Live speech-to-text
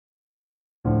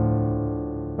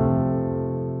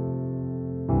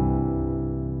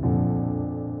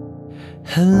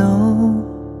Hello,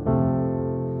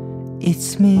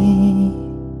 it's me.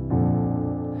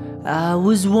 I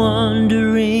was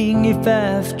wondering if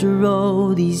after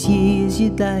all these years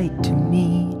you'd like to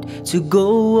meet to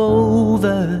go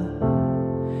over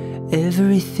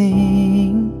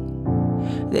everything.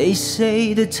 They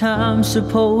say the time's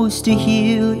supposed to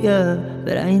heal ya,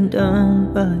 but I ain't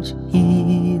done much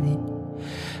healing.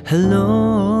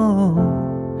 Hello,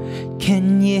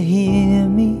 can you hear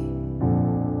me?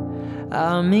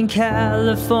 I'm in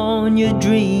California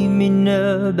dreaming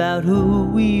about who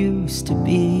we used to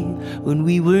be when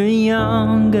we were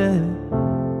younger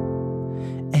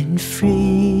and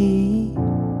free.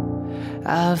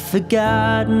 I've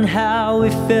forgotten how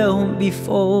it felt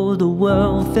before the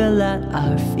world fell at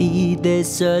our feet. There's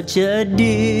such a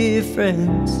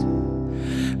difference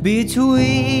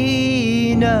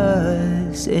between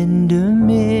us and a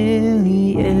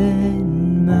million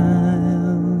miles.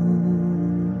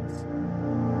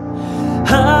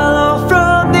 Hello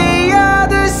from the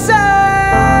other side.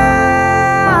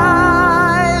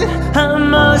 I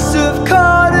must have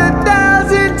called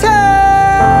 1,000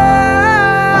 times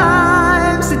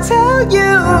to tell you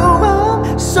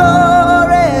I'm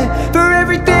sorry for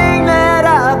everything that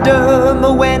I've done,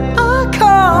 but when I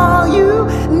call you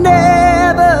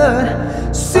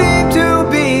never seem to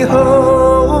be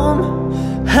home.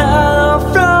 Hello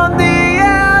from the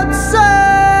outside.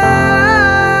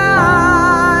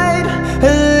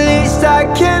 At least I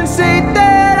can say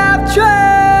that I've tried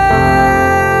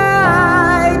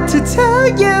to tell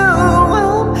you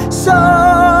I'm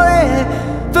sorry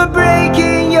for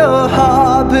breaking your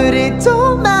heart, but it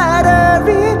don't matter,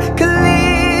 it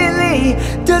clearly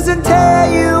doesn't tear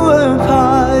you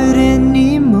apart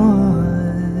anymore.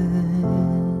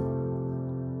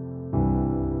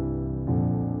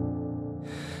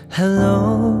 Hello,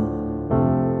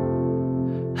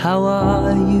 how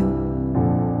are you?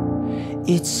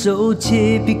 It's so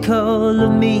typical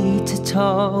of me to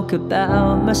talk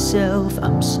about myself.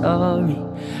 I'm sorry,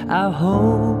 I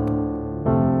hope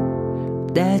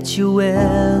that you're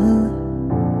well.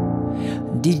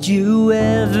 Did you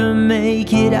ever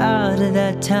make it out of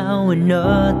that town when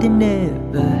nothing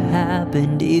ever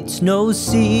happened? It's no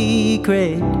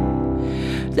secret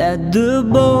that the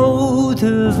both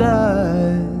of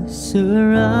us are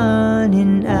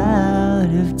running out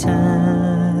of time.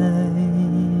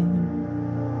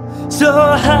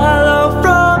 So hello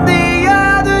from the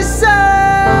other side.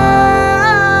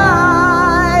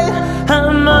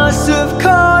 I must have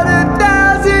called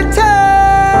 1,000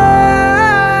 times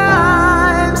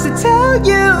to tell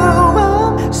you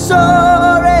I'm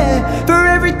sorry for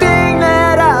everything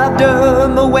that I've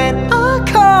done, but when I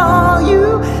call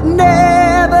you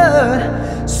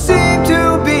never seem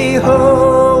to be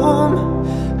home.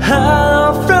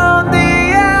 Hello from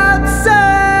the outside.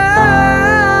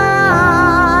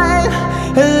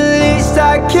 At least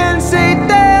I can say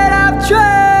that I've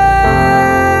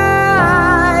tried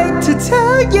to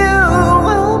tell you